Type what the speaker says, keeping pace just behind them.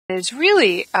It's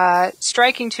really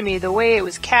striking to me the way it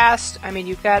was cast. I mean,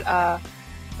 you've got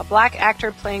a black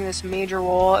actor playing this major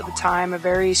role at the time, a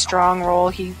very strong role.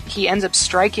 He ends up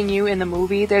striking you in the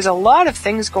movie. There's a lot of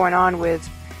things going on with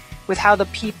how the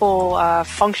people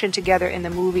function together in the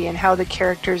movie and how the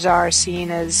characters are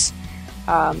seen as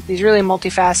these really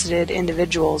multifaceted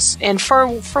individuals. And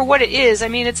for what it is, I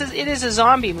mean, it is a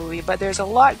zombie movie, but there's a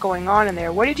lot going on in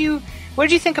there. What did you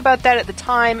think about that at the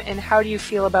time, and how do you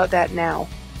feel about that now?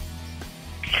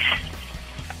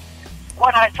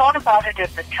 What I thought about it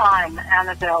at the time,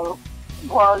 Annabelle,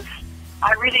 was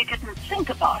I really didn't think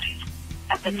about it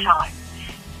at the time.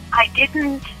 I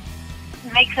didn't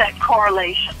make that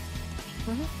correlation.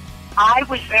 I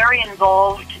was very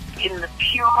involved in the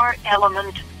pure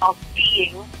element of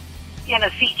being in a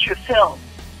feature film.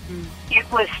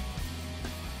 It was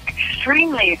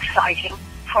extremely exciting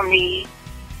for me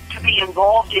to be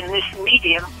involved in this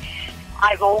medium.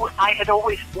 I had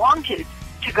always wanted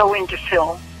to go into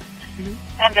film.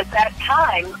 And at that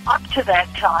time, up to that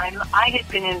time, I had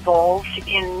been involved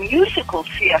in musical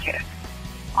theater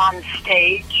on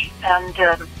stage and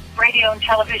radio and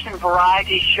television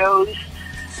variety shows,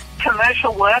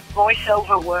 commercial work,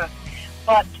 voiceover work.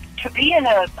 But to be in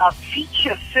a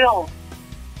feature film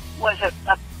was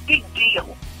a big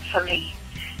deal for me.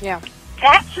 Yeah.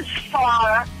 That's as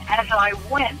far as I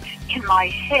went in my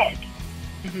head.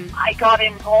 I got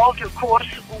involved, of course,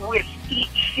 with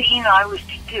each scene I was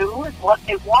to do and what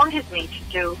they wanted me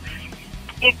to do.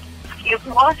 It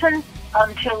wasn't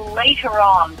until later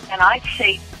on, and I'd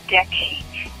say decades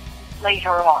later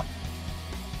on,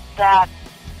 that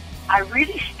I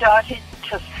really started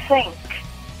to think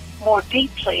more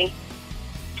deeply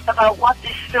about what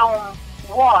this film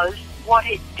was, what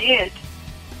it did,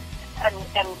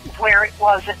 and where it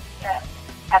was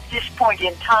at this point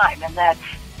in time, and that's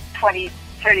 20,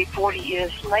 30, 40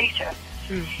 years later.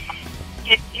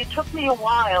 It took me a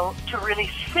while to really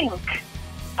think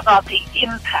about the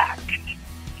impact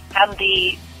and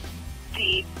the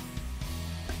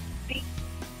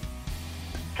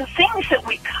things that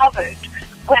we covered,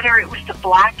 whether it was the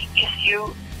black issue,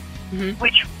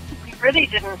 which we really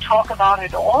didn't talk about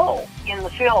at all in the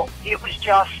film. It was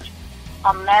just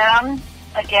a man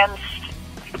against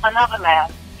another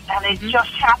man, and it just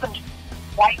happened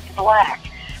white and black.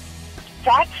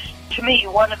 That's, to me,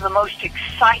 one of the most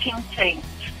exciting things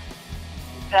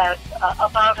that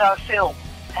about our film,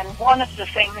 and one of the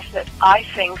things that I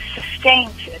think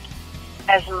sustains it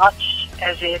as much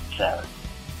as it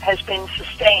has been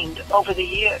sustained over the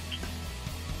years.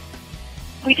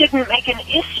 We didn't make an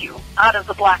issue out of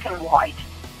the black and white.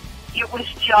 It was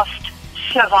just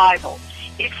survival.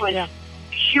 It was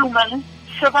human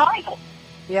survival.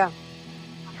 Yeah.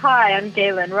 Hi, I'm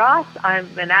Galen Ross.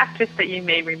 I'm an actress that you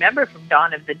may remember from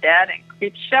Dawn of the Dead and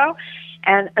Creepshow,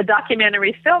 and a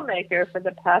documentary filmmaker for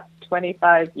the past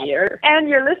 25 years. And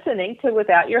you're listening to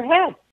Without Your Head.